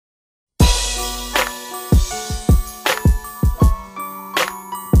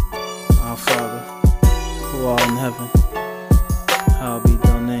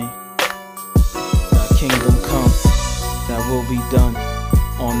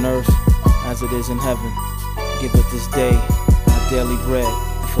on earth as it is in heaven. Give us this day our daily bread,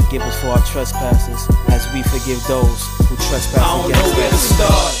 and forgive us for our trespasses, as we forgive those who trespass against us. I don't know where to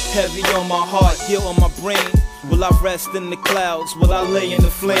start. Heavy on my heart, guilt on my brain. Will I rest in the clouds? Will I lay in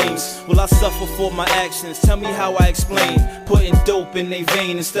the flames? Will I suffer for my actions? Tell me how I explain putting dope in they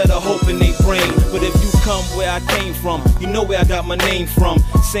vein instead of hope in they brain. But if you come where I came from, you know where I got my name from.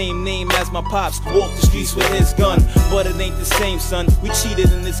 Same name as my pops, walked the streets with his gun. But it ain't the same, son, we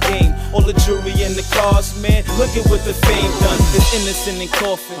cheated in this game. All the jewelry in the cars, man, look at what the fame done. It's innocent in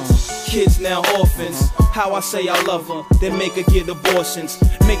coffins, kids now orphans. How I say I love her, then make her get abortions.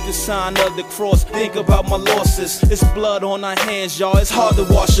 Make the sign of the cross, think about my losses. It's blood on our hands, y'all, it's hard to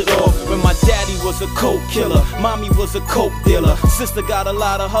wash it off. When my daddy was a coke killer, mommy was a coke dealer, sister got a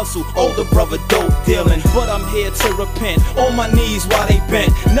lot of hustle, older brother dope dealing. But I'm here to repent, on my knees while they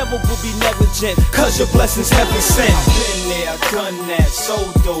bent. Never will be negligent, cause your blessings heaven sent. I've been there, I've done that, so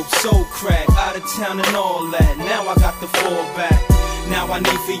dope, so crack, out of town and all that. Now I got the fall back. Now I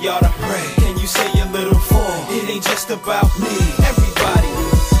need for y'all to pray. Can you say a little for? It ain't just about me. Everybody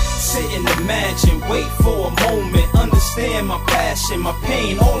sit and imagine, wait for a moment, understand my passion, my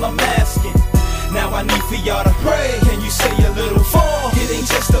pain, all I'm asking. Now I need for y'all to pray. Can you say a little for? It ain't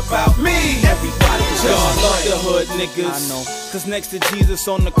just about me. Everybody just pray. Love the hood niggas. I know. Cause next to Jesus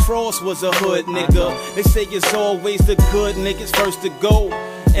on the cross was a hood nigga. They say it's always the good niggas first to go.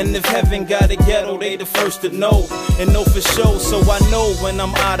 And if heaven got a ghetto, they the first to know. And know for sure, so I know when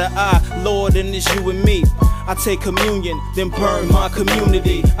I'm eye to eye, Lord, and it's you and me. I take communion, then burn my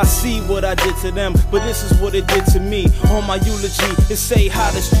community. I see what I did to them, but this is what it did to me. On my eulogy, it say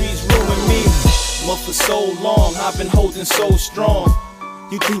how the streets ruined me. But for so long, I've been holding so strong.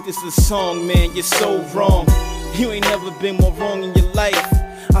 You think this is a song, man, you're so wrong. You ain't never been more wrong in your life.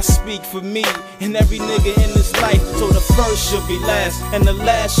 I speak for me and every nigga in this life. So the first should be last and the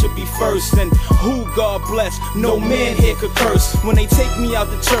last should be first. And who God bless, no man here could curse. When they take me out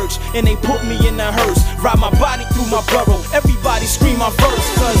the church and they put me in a hearse, ride my body through my borough, everybody scream my verse.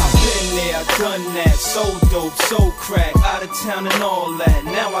 Cause I've been there, I've done that, so dope, so crack, out of town and all that.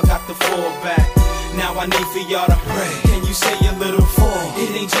 Now I got the fall back. Now I need for y'all to pray. Can you say a little for?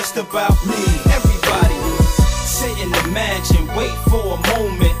 It ain't just about me. Everybody sit and imagine, wait for a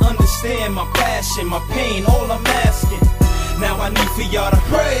moment, understand my passion, my pain, all I'm asking. Now I need for y'all to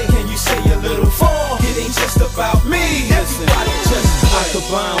pray. Can you say a little for? It ain't just about me. Everybody just pray. I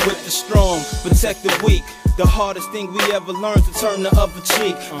combine with the strong, protect the weak. The hardest thing we ever learned to turn the other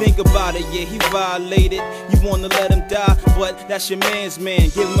cheek. Think about it, yeah, he violated. You wanna let him die, but that's your man's man.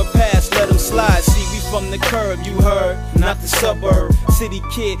 Give him a pass, let him slide. See, we from the curb, you heard, not the suburb. City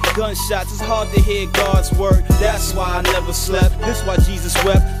kid, gunshots, it's hard to hear God's word. That's why I never slept. This why Jesus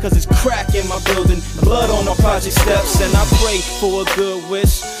wept, cause it's crack in my building, blood on my project steps. And I pray for a good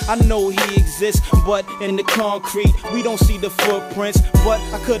wish. I know he exists, but in the concrete, we don't see the footprints. But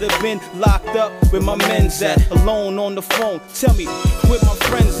I could have been locked up with my men's at, alone on the phone. Tell me, where my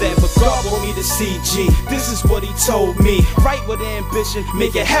friends at? But God brought me to CG. This is what he told me. Right with ambition,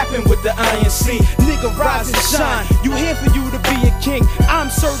 make it happen with the INC. Nigga, rise and shine. You here for you to be a king. I'm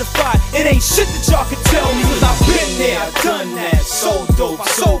certified. It ain't shit that y'all can tell me. Cause I've been there, I've done that. So dope,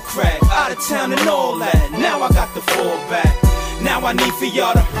 so crack, out of town and all that. Now I got the fall back. Now I need for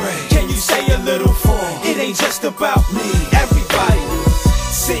y'all to pray. Can you say a little for? It ain't just about me. Everybody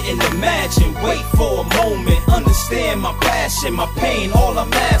sit and imagine, wait for a moment, understand my passion, my pain, all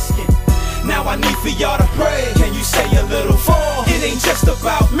I'm asking. Now I need for y'all to pray. Can you say a little for? It ain't just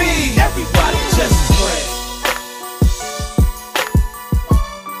about me.